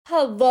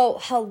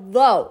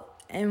Hello,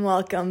 and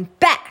welcome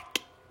back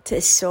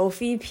to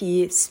Sophie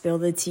P. Spill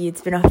the Tea.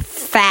 It's been a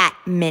fat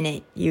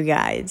minute, you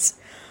guys.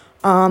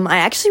 I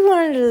actually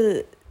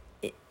wanted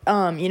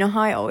to, you know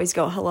how I always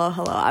go, hello.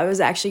 I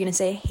was actually going to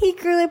say, hey,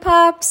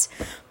 girlypops,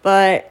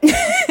 but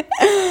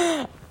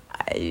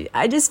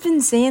I just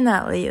been saying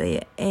that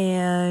lately,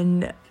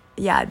 and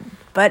yeah,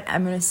 but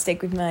I'm going to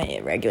stick with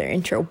my regular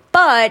intro,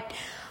 but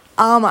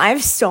I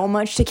have so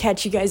much to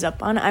catch you guys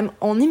up on. I'm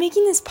only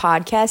making this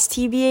podcast,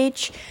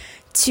 TBH,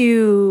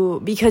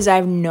 because I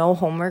have no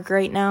homework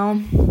right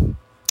now,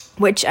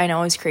 which I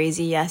know is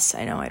crazy. Yes,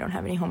 I know I don't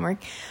have any homework.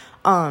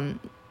 But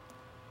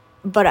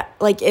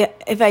like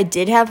if I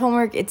did have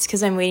homework, it's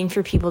because I'm waiting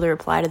for people to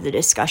reply to the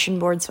discussion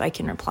board so I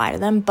can reply to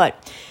them,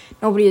 but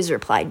nobody has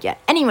replied yet.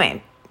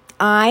 Anyway,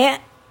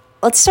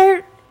 let's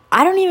start.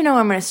 I don't even know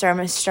where I'm going to start. I'm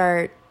going to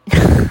start.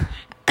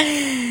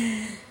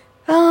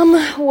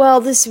 Well,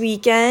 this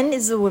weekend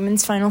is the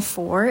Women's Final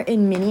Four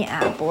in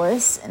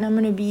Minneapolis, and I'm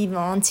going to be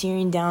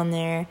volunteering down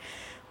there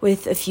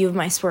with a few of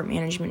my sport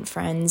management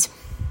friends.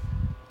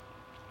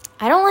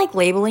 I don't like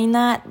labeling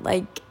that,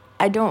 I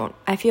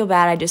feel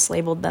bad I just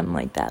labeled them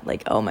like that,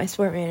 my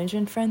sport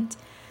management friends,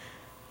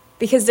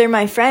 because they're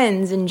my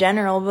friends in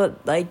general,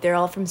 but, they're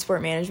all from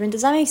sport management.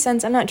 Does that make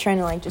sense? I'm not trying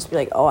to, just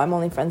be I'm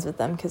only friends with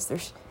them, because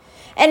there's...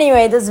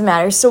 Anyway, it doesn't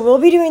matter. So we'll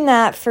be doing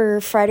that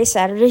for Friday,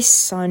 Saturday,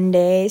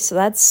 Sunday. So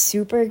that's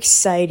super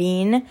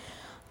exciting.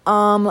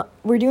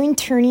 We're doing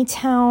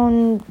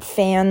Tourneytown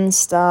fan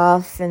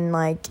stuff and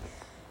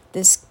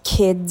this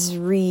kids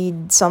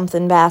read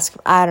something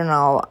basketball. I don't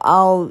know.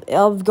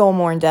 I'll go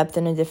more in depth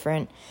in a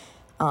different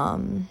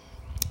podcast.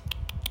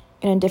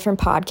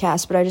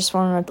 But I just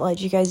wanted to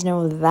let you guys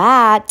know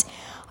that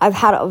I've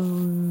had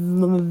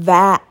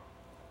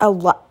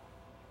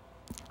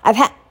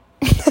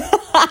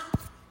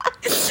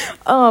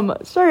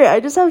sorry, I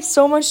just have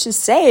so much to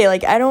say. I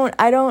didn't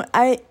even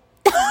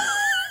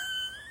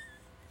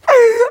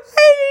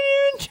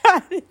try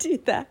to do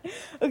that.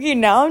 Okay,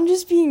 now I'm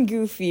just being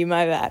goofy,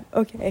 my bad.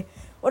 Okay,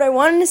 what I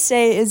wanted to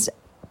say is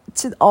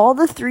to all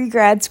the 3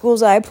 grad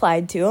schools I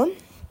applied to,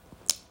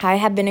 I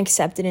have been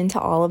accepted into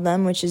all of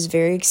them, which is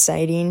very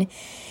exciting.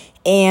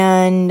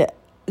 And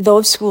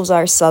those schools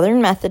are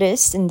Southern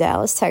Methodist in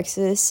Dallas,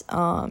 Texas,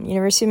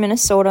 University of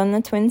Minnesota in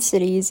the Twin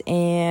Cities,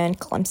 and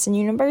Clemson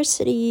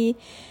University.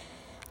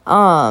 2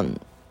 of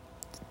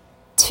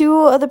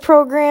the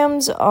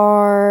programs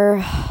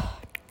are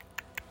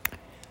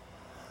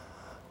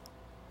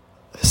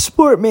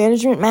Sport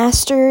Management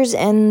Masters,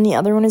 and the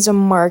other one is a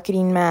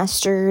Marketing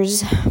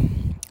Masters.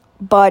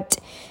 But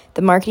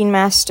the Marketing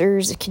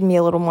Masters can be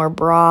a little more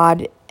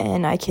broad,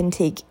 and I can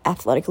take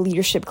athletic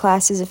leadership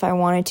classes if I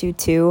wanted to,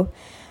 too,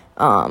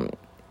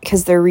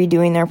 because they're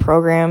redoing their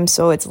program,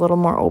 so it's a little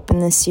more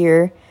open this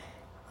year.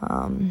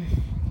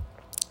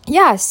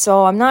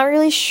 So I'm not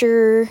really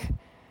sure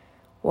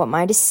what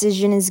my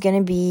decision is going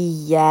to be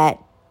yet.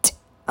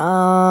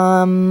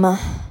 I'm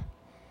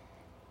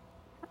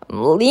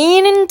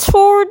leaning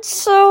towards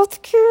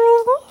South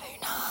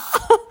Carolina,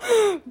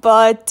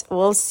 but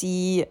we'll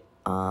see.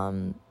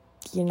 Gotta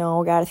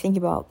think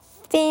about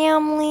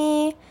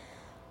family.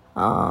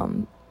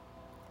 My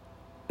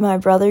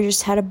brother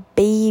just had a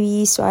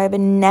baby, so I have a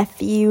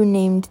nephew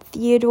named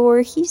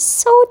Theodore. He's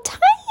so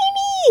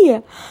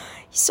tiny.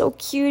 He's so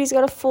cute. He's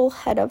got a full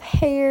head of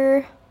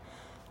hair.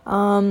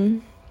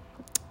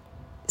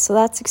 So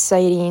that's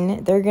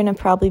exciting. They're going to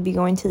probably be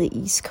going to the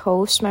East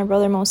Coast. My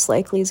brother most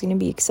likely is going to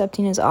be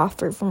accepting his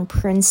offer from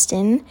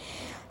Princeton.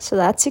 So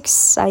that's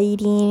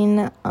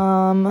exciting.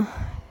 So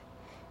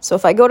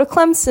if I go to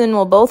Clemson,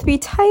 we'll both be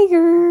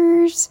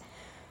Tigers,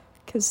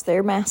 because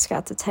their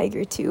mascot's a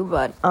tiger too.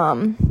 But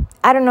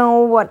I don't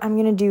know what I'm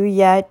going to do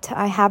yet.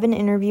 I have an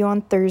interview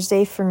on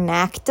Thursday for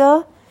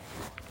NACDA.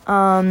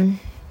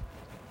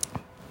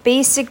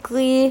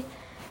 Basically,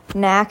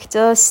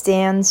 NACDA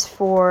stands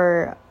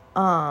for...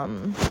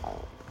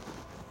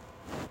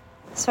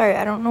 sorry,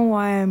 I don't know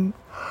why I'm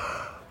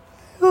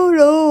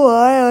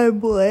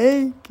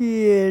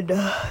blanking.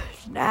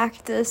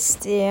 NACDA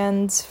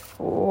stands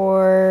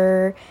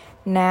for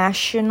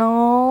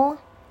National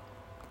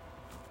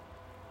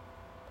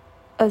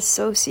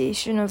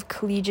Association of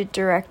Collegiate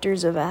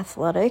Directors of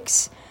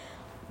Athletics.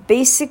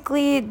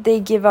 Basically, they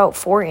give out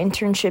 4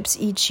 internships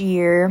each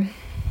year,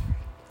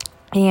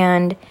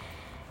 and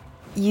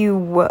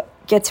you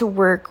get to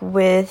work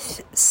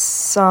with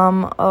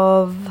some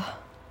of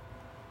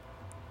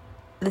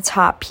the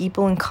top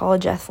people in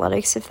college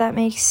athletics, if that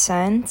makes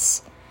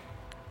sense.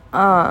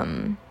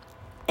 And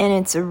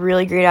it's a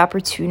really great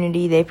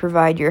opportunity. They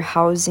provide your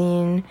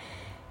housing.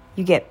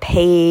 You get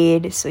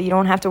paid, so you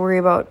don't have to worry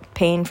about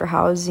paying for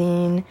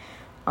housing.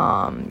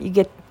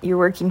 You're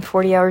working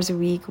 40 hours a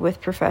week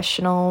with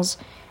professionals.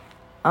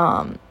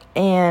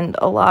 And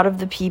a lot of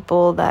the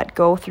people that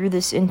go through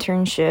this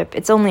internship,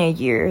 it's only a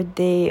year,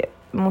 they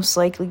most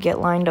likely get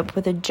lined up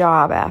with a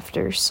job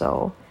after,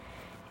 so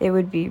it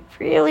would be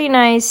really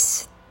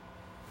nice,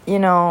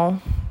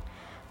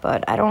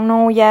 but I don't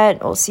know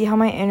yet. We'll see how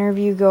my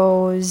interview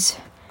goes.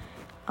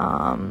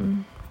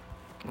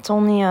 It's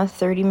only a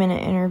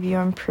 30-minute interview,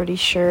 I'm pretty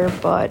sure,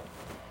 but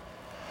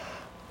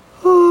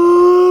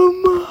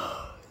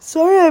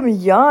sorry I'm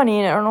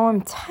yawning. I don't know,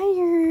 I'm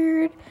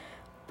tired.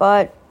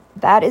 But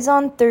that is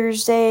on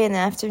Thursday in the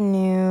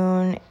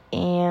afternoon,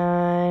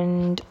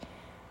 and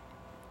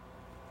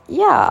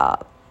yeah,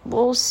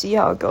 we'll see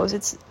how it goes.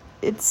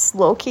 It's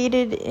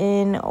located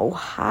in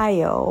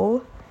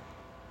Ohio,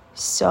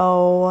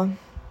 so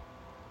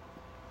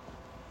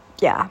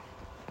yeah.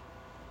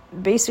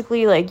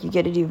 Basically, like, you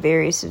get to do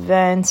various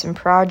events and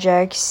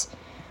projects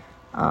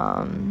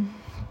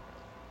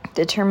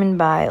determined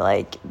by,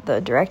 like,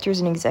 the directors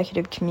and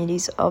executive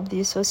committees of the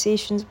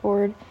association's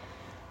board.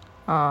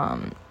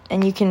 And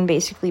you can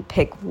basically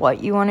pick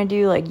what you want to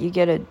do. Like, you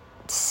get to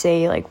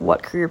say, like,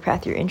 what career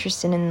path you're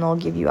interested in, and they'll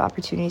give you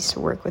opportunities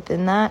to work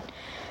within that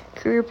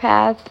career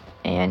path.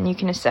 And you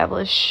can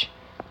establish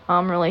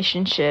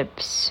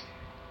relationships,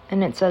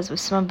 and it says with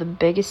some of the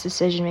biggest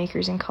decision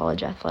makers in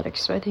college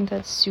athletics. So I think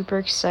that's super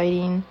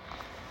exciting.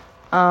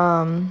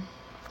 Yeah.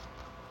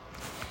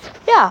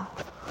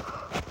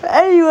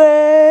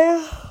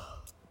 Anyway.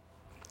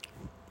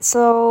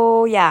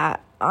 So, yeah.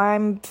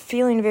 I'm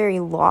feeling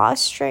very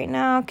lost right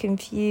now,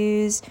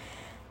 confused,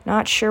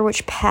 not sure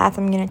which path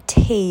I'm going to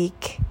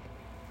take.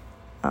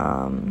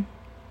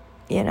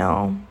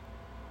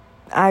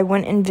 I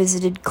went and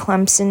visited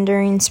Clemson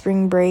during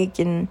spring break,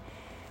 and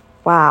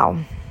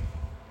wow,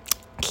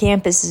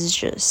 campus is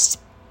just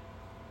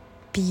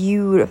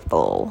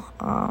beautiful.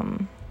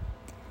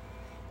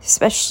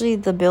 Especially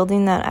the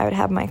building that I would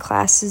have my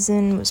classes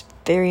in was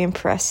very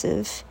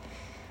impressive.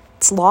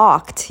 It's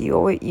locked.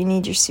 You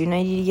need your student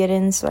ID to get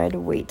in, so I had to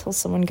wait till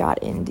someone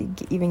got in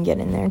to even get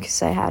in there,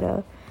 because I had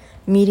a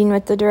meeting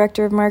with the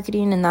director of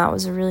marketing, and that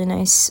was a really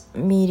nice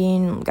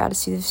meeting. Got to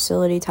see the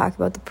facility, talk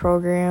about the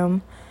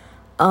program.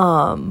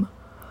 And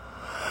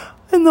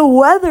the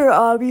weather,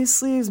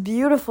 obviously, is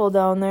beautiful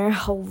down there.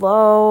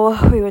 Hello.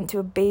 We went to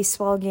a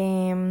baseball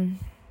game.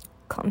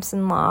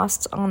 Clemson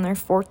lost on their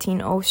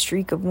 14-0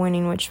 streak of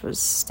winning, which was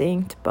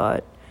stinked,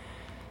 but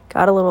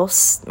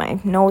my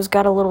nose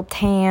got a little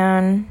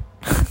tan.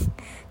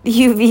 The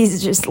UV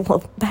is just a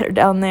little better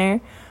down there.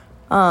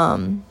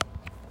 So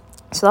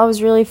that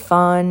was really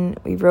fun.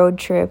 We road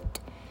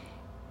tripped,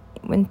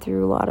 went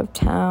through a lot of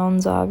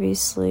towns,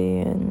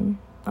 obviously, and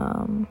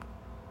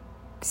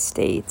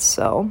states.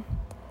 So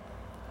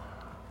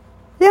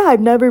yeah, I've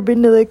never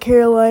been to the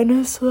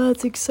Carolinas, so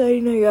that's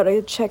exciting. I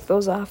gotta check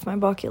those off my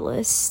bucket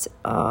list.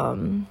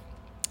 But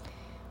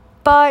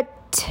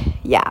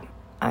yeah,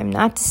 I'm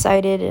not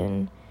decided,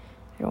 and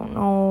I don't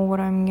know what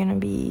I'm gonna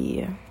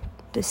be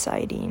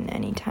deciding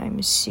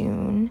anytime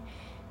soon.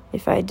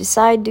 If I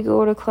decide to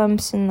go to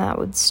Clemson, that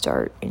would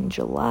start in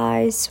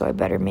July, so I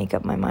better make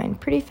up my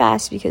mind pretty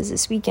fast, because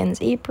this weekend's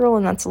April,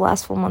 and that's the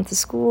last full month of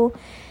school,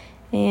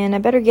 and I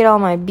better get all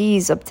my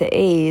B's up to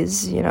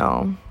A's,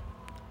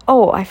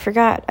 Oh, I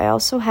forgot.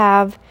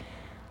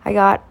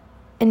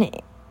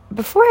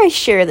 Before I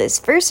share this,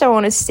 first I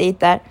want to state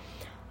that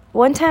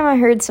one time I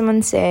heard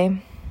someone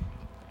say,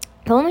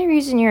 the only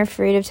reason you're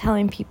afraid of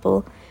telling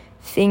people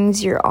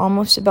things you're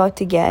almost about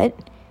to get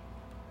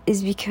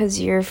is because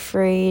you're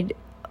afraid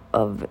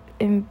of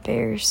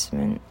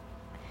embarrassment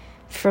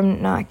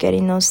from not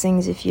getting those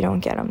things if you don't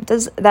get them.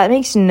 That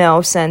makes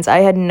no sense. I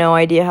had no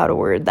idea how to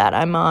word that.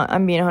 I'm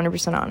being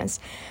 100%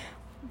 honest.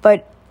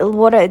 But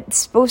what it's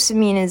supposed to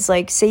mean is,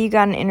 like, say you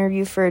got an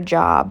interview for a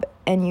job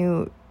and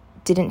you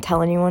didn't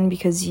tell anyone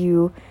because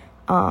you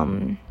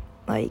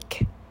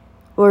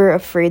were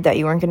afraid that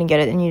you weren't going to get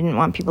it, and you didn't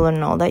want people to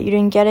know that you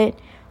didn't get it.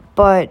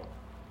 But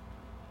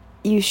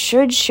you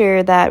should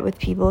share that with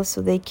people so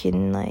they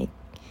can,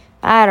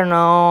 I don't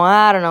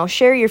know,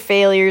 share your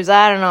failures.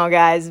 I don't know,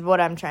 guys,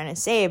 what I'm trying to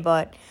say,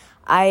 but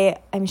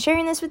I'm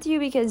sharing this with you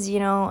because,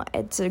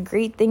 it's a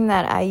great thing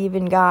that I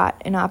even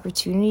got an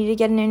opportunity to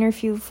get an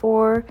interview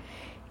for.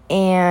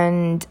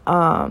 And if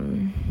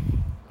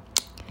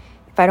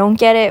I don't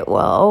get it,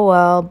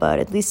 well, but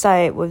at least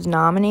I was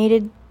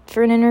nominated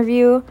for an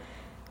interview,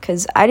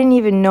 because I didn't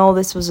even know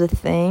this was a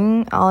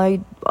thing.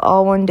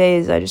 All one day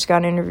is I just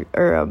got an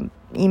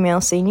email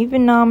saying you've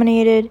been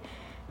nominated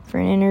for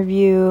an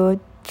interview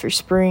for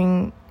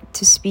spring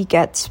to speak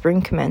at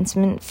spring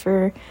commencement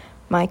for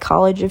my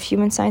College of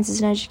Human Sciences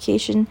and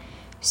Education.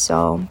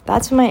 So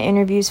that's what my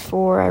interview's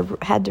for. I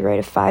had to write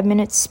a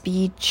 5-minute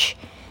speech,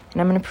 and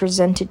I'm going to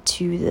present it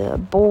to the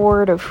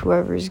board of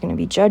whoever is going to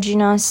be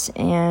judging us.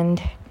 And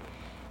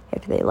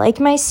if they like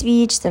my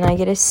speech, then I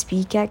get to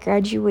speak at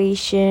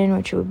graduation,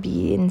 which would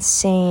be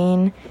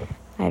insane.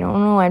 I don't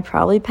know. I'd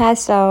probably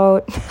pass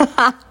out.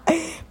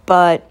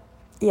 But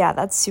yeah,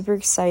 that's super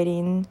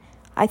exciting.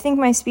 I think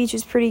my speech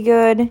is pretty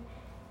good.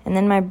 And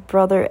then my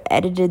brother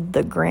edited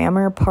the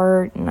grammar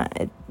part, and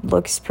it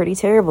looks pretty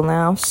terrible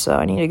now. So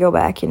I need to go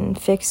back and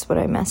fix what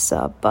I messed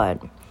up.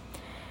 But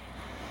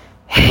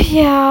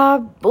yeah,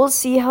 we'll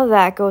see how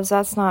that goes.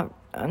 That's not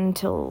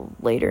until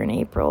later in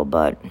April,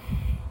 but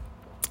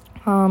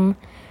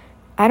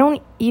I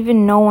don't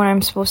even know when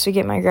I'm supposed to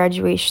get my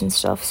graduation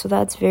stuff, so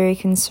that's very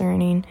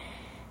concerning.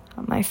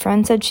 My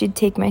friend said she'd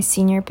take my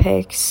senior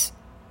pics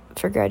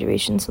for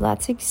graduation, so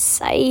that's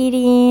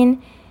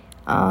exciting.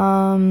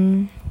 Yeah,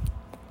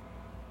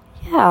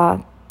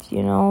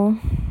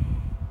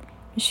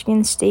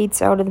 Michigan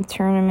State's out of the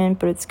tournament,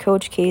 but it's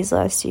Coach K's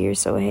last year,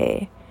 so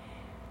hey,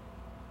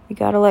 we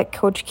gotta let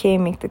Coach K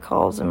make the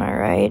calls, am I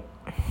right?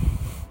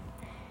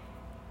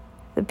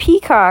 The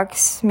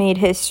Peacocks made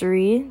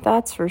history,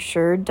 that's for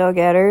sure. Doug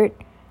Edert,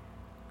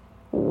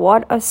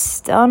 what a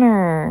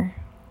stunner.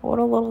 What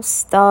a little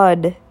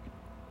stud.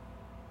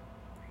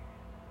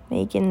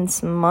 Making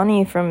some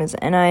money from his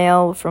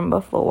NIL from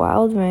Buffalo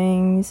Wild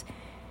Wings.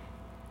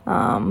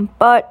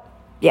 But,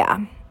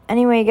 yeah.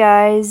 Anyway,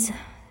 guys.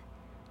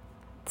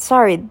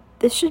 Sorry,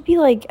 this should be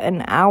like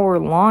an hour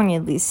long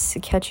at least to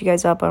catch you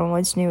guys up on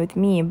what's new with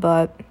me.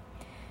 But,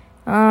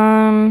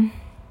 have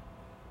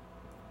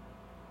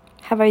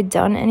I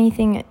done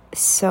anything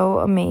so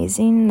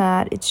amazing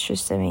that it's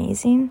just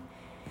amazing?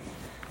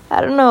 I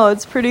don't know,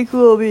 it's pretty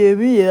cool being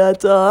me,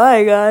 that's all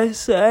I gotta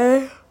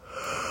say.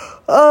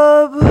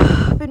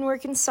 I've been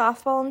working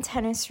softball and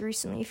tennis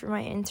recently for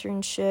my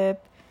internship,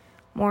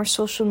 more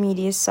social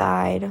media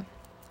side.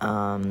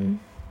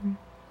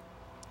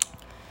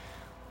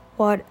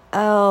 What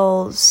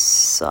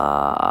else?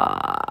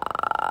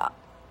 I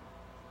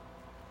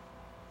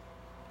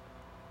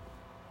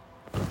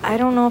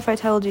don't know if I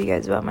told you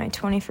guys about my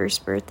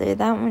 21st birthday.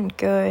 That went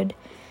good.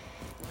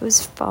 It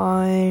was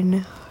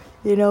fun.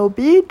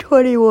 Being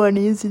 21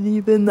 isn't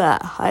even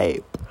that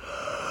hype.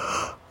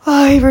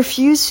 I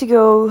refuse to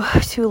go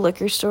to a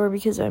liquor store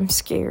because I'm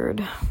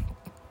scared.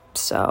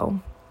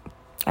 So,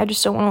 I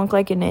just don't want to look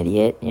like an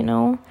idiot,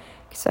 because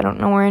I don't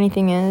know where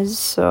anything is.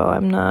 So,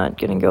 I'm not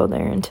going to go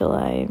there until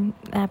I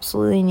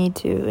absolutely need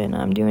to. And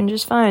I'm doing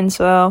just fine.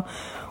 So,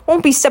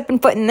 won't be stepping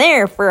foot in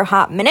there for a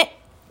hot minute.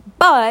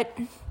 But,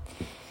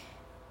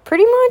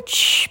 pretty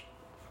much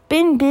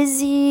been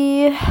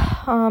busy.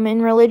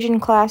 In religion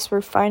class,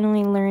 we're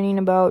finally learning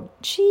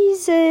about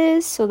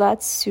Jesus, so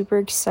that's super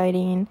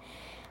exciting.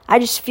 I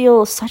just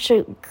feel such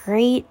a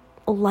great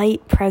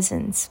light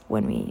presence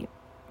when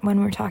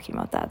we're talking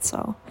about that.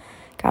 So,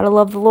 gotta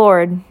love the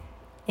Lord.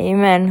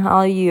 Amen.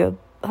 Hallelujah.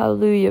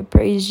 Hallelujah.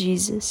 Praise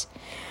Jesus.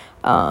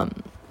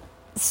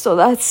 So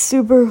that's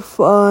super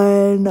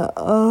fun.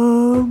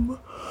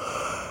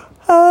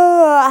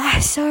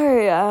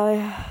 Sorry.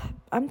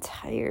 I'm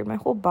tired. My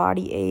whole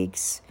body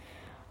aches.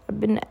 I've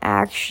been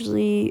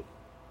actually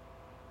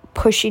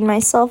pushing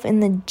myself in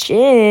the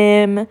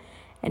gym,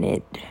 and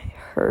it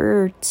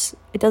hurts.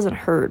 It doesn't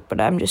hurt, but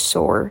I'm just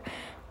sore.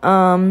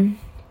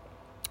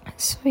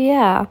 So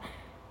yeah.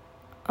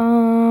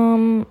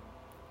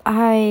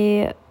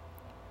 I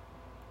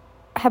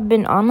have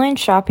been online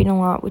shopping a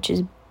lot, which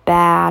is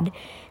bad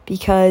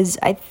because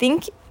I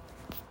think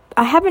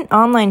I haven't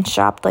online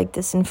shopped like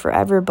this in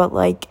forever, but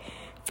like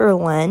for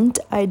Lent,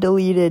 I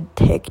deleted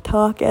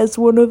TikTok as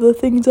one of the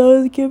things I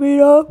was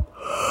giving up.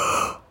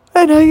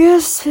 And I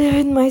guess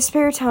in my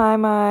spare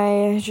time,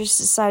 I just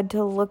decided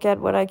to look at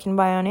what I can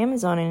buy on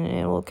Amazon, and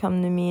it will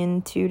come to me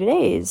in 2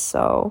 days.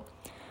 So,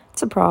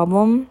 it's a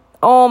problem.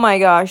 Oh my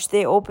gosh,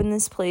 they opened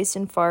this place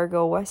in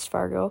Fargo, West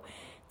Fargo.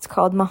 It's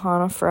called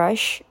Mahana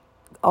Fresh,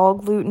 all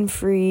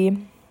gluten-free.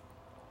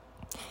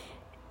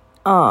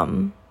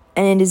 And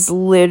it is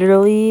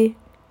literally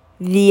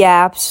the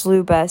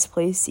absolute best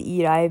place to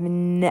eat. I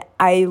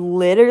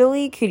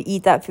literally could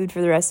eat that food for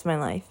the rest of my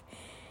life.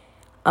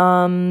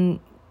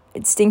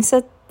 It stinks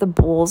that the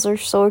bowls are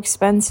so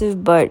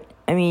expensive, but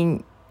I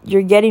mean,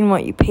 you're getting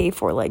what you pay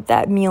for. Like,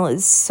 that meal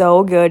is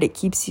so good.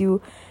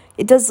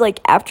 It does, like,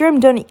 after I'm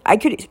done, I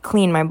could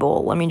clean my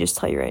bowl, let me just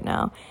tell you right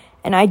now.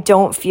 And I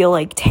don't feel,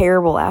 like,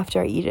 terrible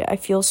after I eat it. I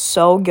feel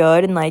so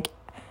good, and, like,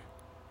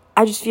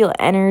 I just feel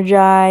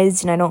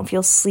energized, and I don't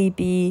feel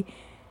sleepy.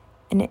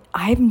 And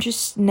I've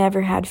just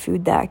never had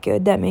food that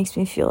good that makes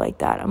me feel like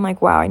that. I'm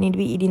like, wow, I need to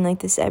be eating like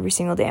this every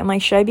single day. I'm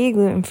like, should I be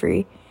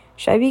gluten-free?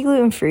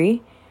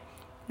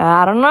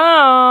 I don't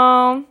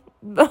know.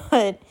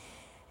 But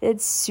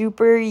it's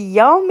super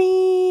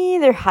yummy.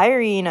 They're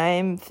hiring.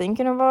 I'm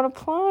thinking about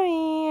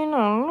applying. I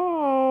don't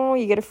know.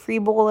 You get a free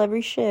bowl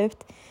every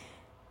shift.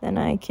 Then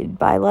I could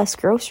buy less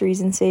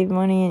groceries and save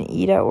money and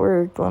eat at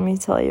work. Let me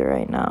tell you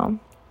right now.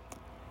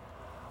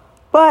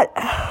 But,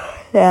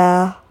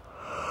 yeah.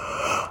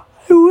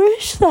 I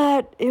wish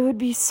that it would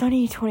be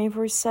sunny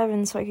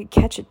 24/7 so I could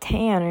catch a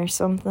tan or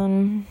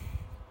something.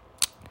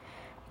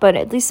 But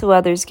at least the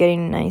weather's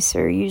getting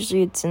nicer.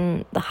 Usually it's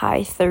in the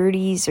high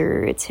 30s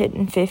or it's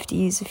hitting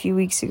 50s. A few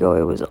weeks ago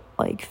it was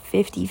like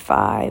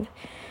 55.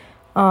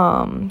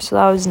 So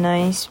that was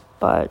nice.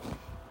 But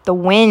the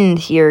wind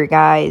here,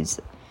 guys.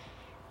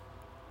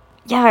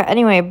 Yeah,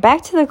 anyway,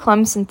 back to the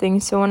Clemson thing.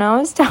 So when I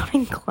was down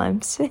in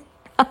Clemson,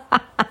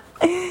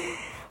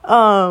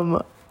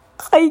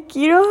 like,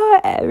 you know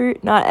how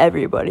not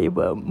everybody,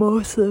 but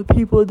most of the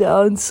people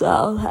down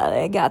south, how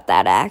they got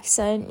that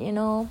accent, you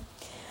know?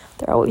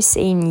 They're always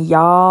saying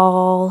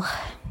y'all.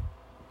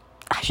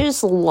 I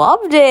just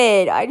loved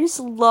it. I just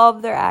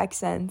love their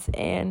accents.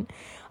 And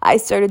I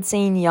started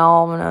saying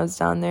y'all when I was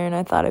down there, and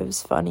I thought it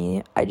was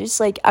funny. I just,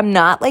 like, I'm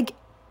not, like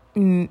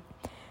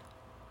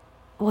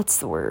what's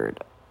the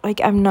word?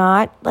 Like, I'm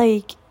not,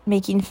 like,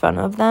 making fun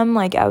of them.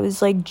 Like, I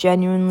was, like,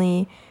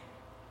 genuinely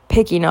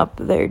picking up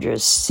their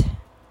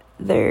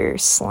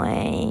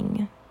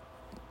slang.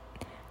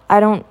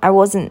 I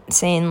wasn't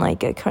saying,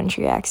 like, a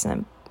country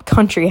accent,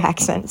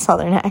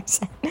 southern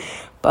accent.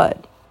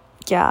 But,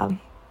 yeah.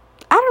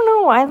 I don't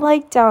know. I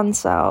like down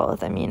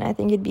south. I mean, I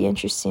think it'd be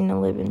interesting to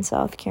live in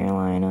South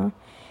Carolina.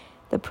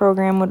 The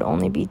program would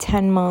only be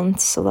 10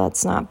 months, so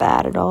that's not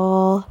bad at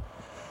all.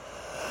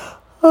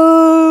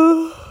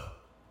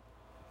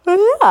 But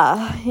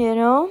yeah, you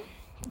know,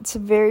 it's a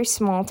very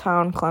small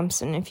town,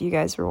 Clemson, if you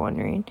guys were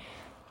wondering.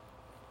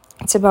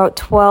 It's about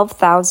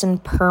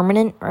 12,000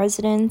 permanent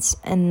residents,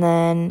 and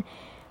then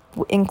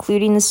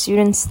including the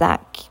students,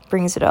 that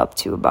brings it up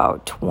to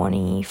about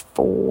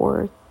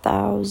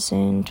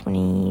 24,000,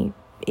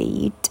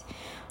 28.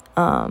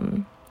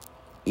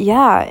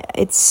 Yeah,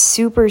 it's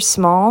super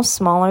small,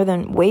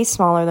 way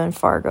smaller than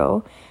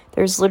Fargo.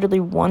 There's literally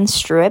one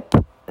strip,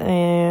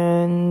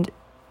 and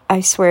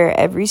I swear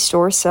every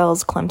store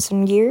sells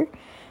Clemson gear.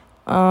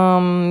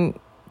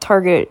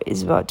 Target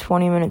is about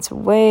 20 minutes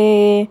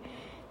away,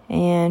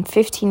 and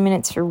 15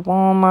 minutes for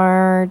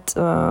Walmart.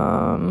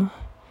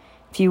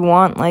 If you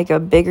want like a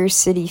bigger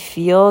city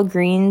feel,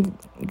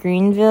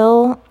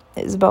 Greenville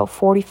is about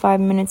 45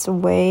 minutes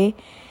away.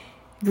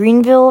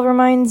 Greenville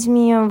reminds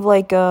me of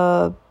like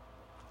a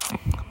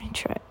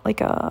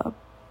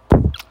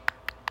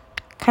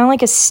kind of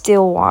like a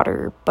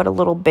Stillwater, but a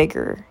little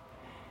bigger.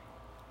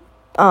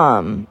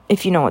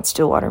 If you know what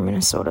Stillwater,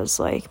 Minnesota's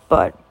like.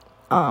 But,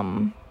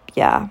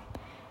 yeah.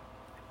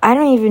 I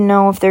don't even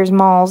know if there's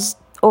malls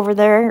over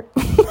there.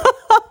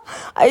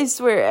 I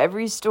swear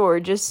every store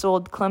just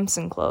sold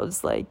Clemson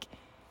clothes. Like,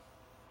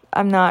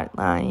 I'm not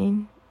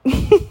lying.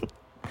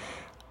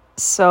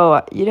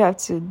 So, you'd have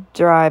to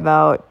drive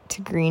out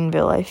to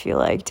Greenville, I feel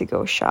like, to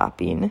go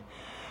shopping.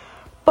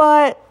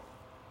 But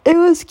it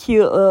was a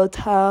cute little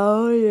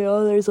town, you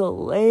know, there's a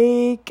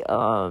lake.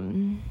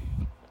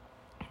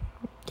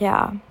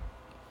 Yeah.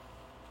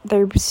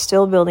 They're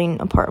still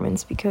building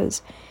apartments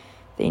because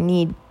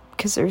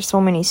there's so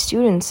many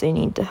students, they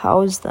need to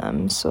house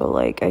them. So,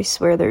 like, I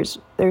swear there's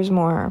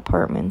more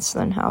apartments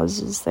than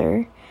houses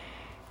there.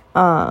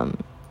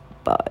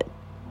 But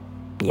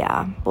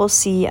yeah, we'll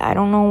see. I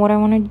don't know what I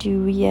want to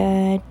do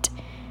yet.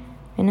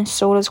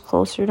 Minnesota's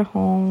closer to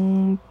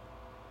home.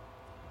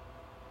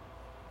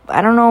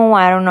 I don't know.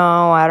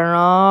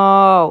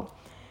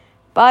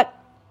 But,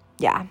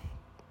 yeah.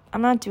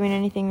 I'm not doing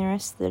anything the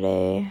rest of the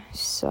day,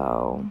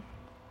 so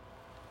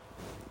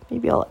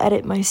maybe I'll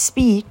edit my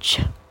speech.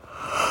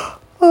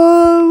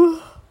 Sorry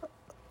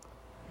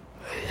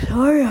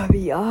I'm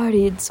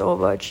yawning so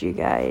much, you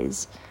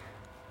guys.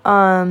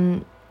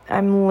 I'm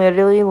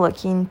literally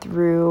looking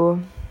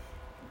through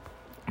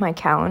my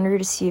calendar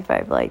to see if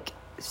I've, like,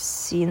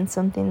 seen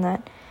something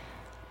that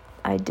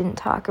I didn't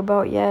talk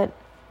about yet.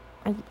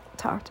 I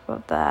talked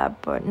about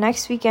that, but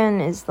next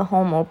weekend is the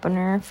home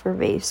opener for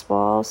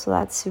baseball, so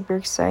that's super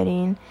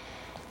exciting.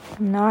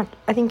 I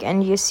think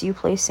NDSU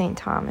plays St.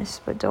 Thomas,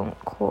 but don't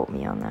quote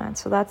me on that.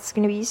 So that's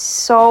going to be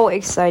so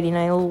exciting.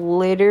 I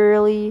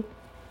literally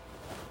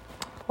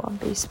love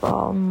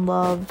baseball and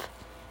love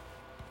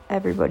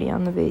everybody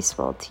on the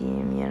baseball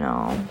team, you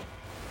know.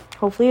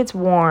 Hopefully it's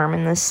warm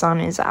and the sun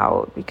is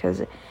out,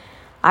 because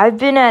I've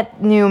been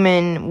at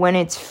Newman when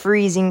it's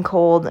freezing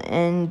cold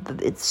and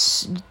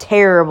it's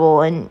terrible,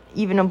 and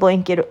even I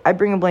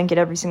bring a blanket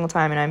every single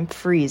time and I'm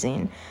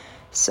freezing.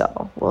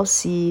 So we'll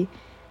see.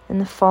 And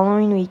the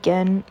following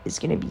weekend is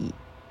going to be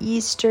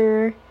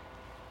Easter,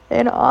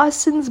 and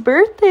Austin's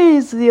birthday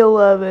is the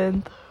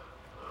 11th.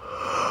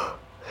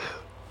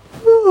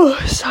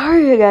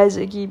 Sorry, guys,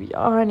 I keep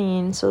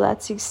yawning, so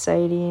that's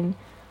exciting.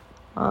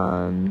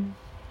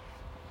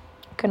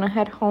 Gonna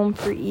head home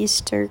for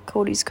Easter.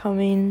 Cody's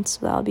coming,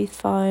 so that'll be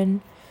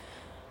fun.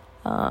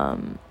 Yeah,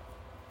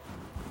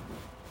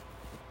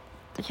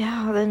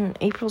 then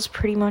April's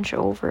pretty much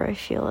over, I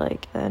feel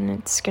like. Then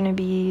it's gonna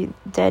be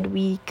dead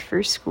week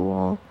for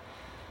school,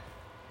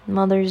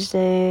 Mother's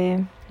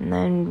Day, and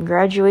then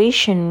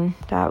graduation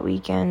that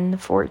weekend, the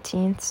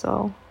 14th,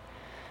 so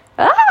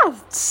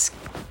it's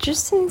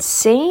just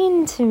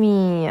insane to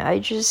me. I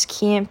just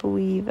can't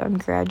believe I'm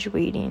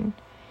graduating.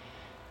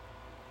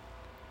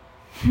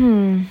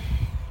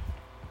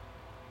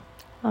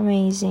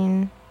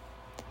 Amazing.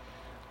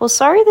 Well,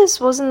 sorry this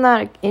wasn't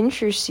that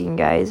interesting,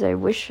 guys. I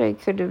wish I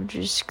could have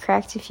just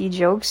cracked a few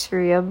jokes for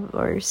you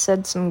or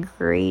said some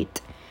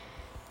great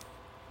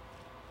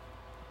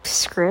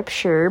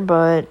scripture,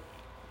 but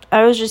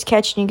I was just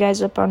catching you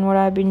guys up on what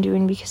I've been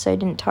doing because I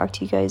didn't talk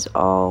to you guys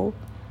all,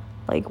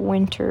 like,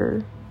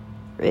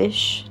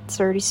 winter-ish. It's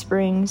already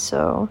spring,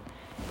 so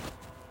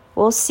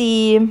we'll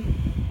see.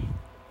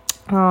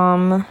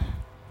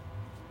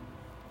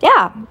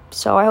 Yeah,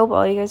 so I hope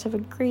all you guys have a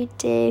great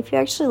day. If you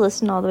actually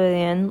listen all the way to the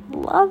end,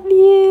 love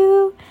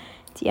you.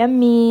 DM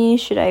me.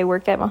 Should I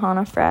work at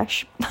Mahana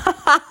Fresh?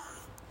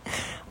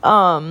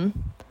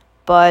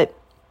 But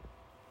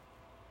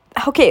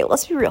okay,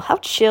 let's be real. How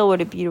chill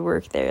would it be to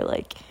work there?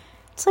 Like,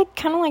 It's like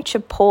kind of like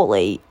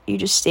Chipotle. You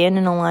just stand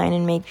in a line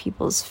and make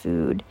people's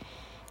food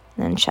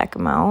and then check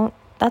them out.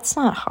 That's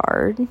not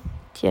hard,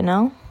 you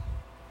know?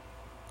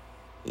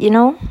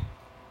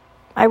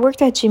 I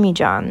worked at Jimmy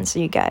John's,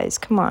 you guys.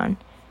 Come on.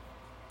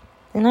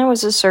 And I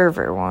was a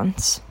server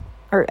once.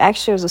 Or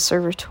actually, I was a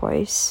server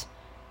twice.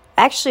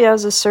 Actually, I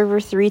was a server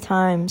 3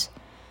 times.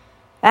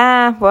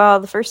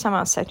 Well, the first time I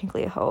was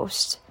technically a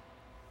host.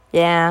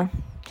 Yeah.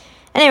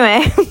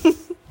 Anyway.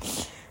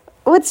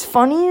 What's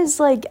funny is,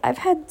 like, I've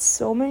had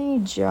so many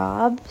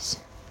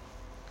jobs.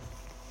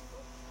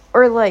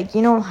 Or, like,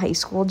 high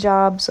school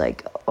jobs.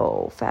 Like,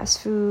 fast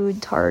food,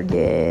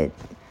 Target,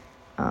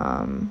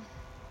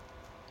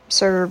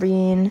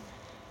 serving.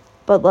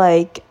 But,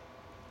 like,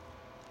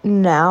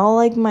 now,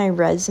 like, my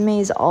resume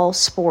is all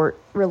sport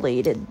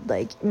related.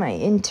 Like, my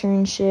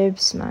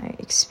internships, my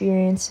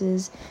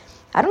experiences.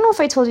 I don't know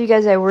if I told you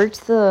guys I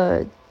worked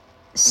the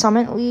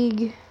Summit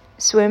League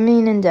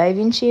swimming and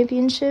diving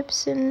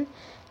championships in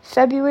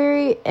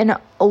February, and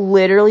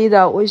literally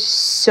that was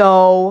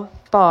so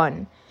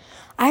fun.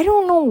 I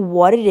don't know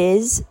what it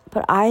is,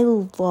 but I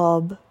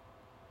love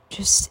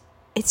it's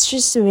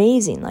just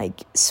amazing,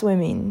 like,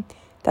 swimming.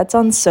 That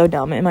sounds so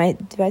dumb.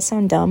 Do I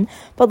sound dumb?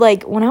 But,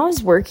 like, when I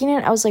was working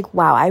it, I was like,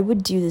 wow, I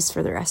would do this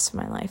for the rest of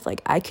my life.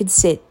 Like, I could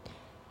sit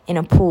in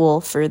a pool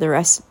for the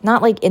rest,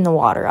 not, like, in the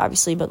water,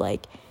 obviously, but,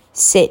 like,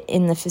 sit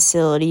in the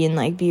facility and,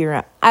 like, be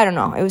around. I don't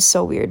know. It was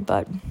so weird,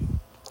 but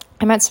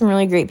I met some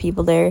really great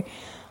people there.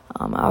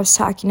 I was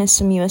talking to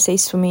some USA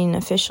Swimming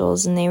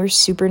officials, and they were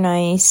super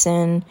nice,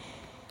 and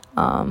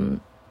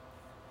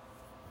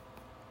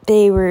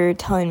they were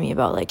telling me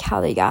about, like,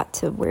 how they got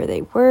to where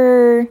they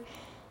were.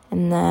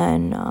 And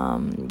then,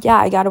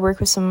 I got to work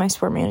with some of my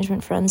sport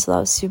management friends, so that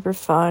was super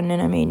fun,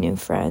 and I made new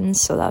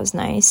friends, so that was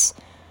nice.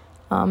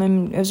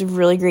 And it was a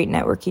really great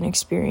networking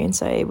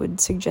experience. I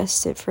would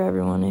suggest it for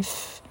everyone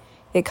if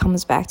it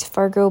comes back to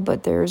Fargo,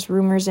 but there's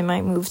rumors it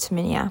might move to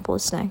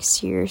Minneapolis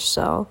next year,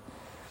 so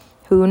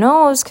who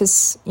knows,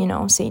 because,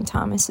 St.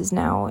 Thomas is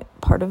now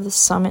part of the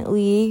Summit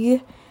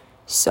League,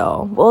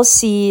 so we'll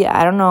see.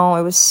 I don't know.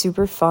 It was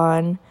super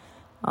fun.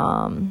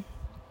 And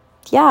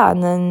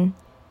then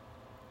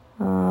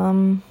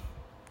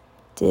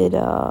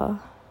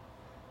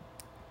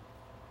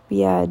we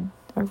had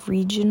a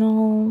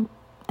regional,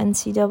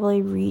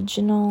 NCAA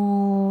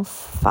Regional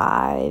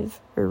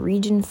 5, or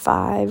Region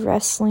 5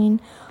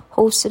 wrestling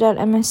hosted at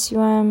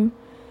MSUM,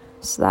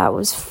 so that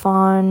was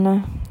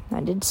fun. I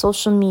did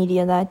social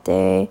media that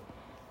day.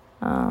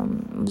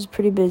 It was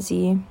pretty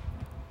busy.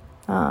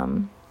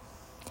 So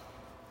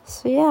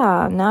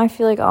yeah, now I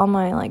feel like all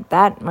my, like,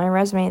 my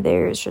resume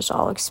there is just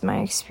all my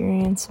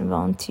experience and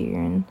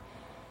volunteering.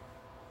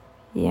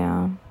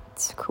 Yeah,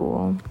 it's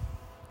cool.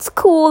 It's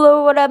cool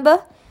or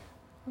whatever.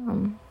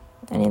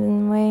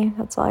 Anyway,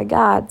 that's all I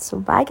got. So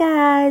bye,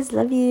 guys.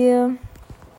 Love you.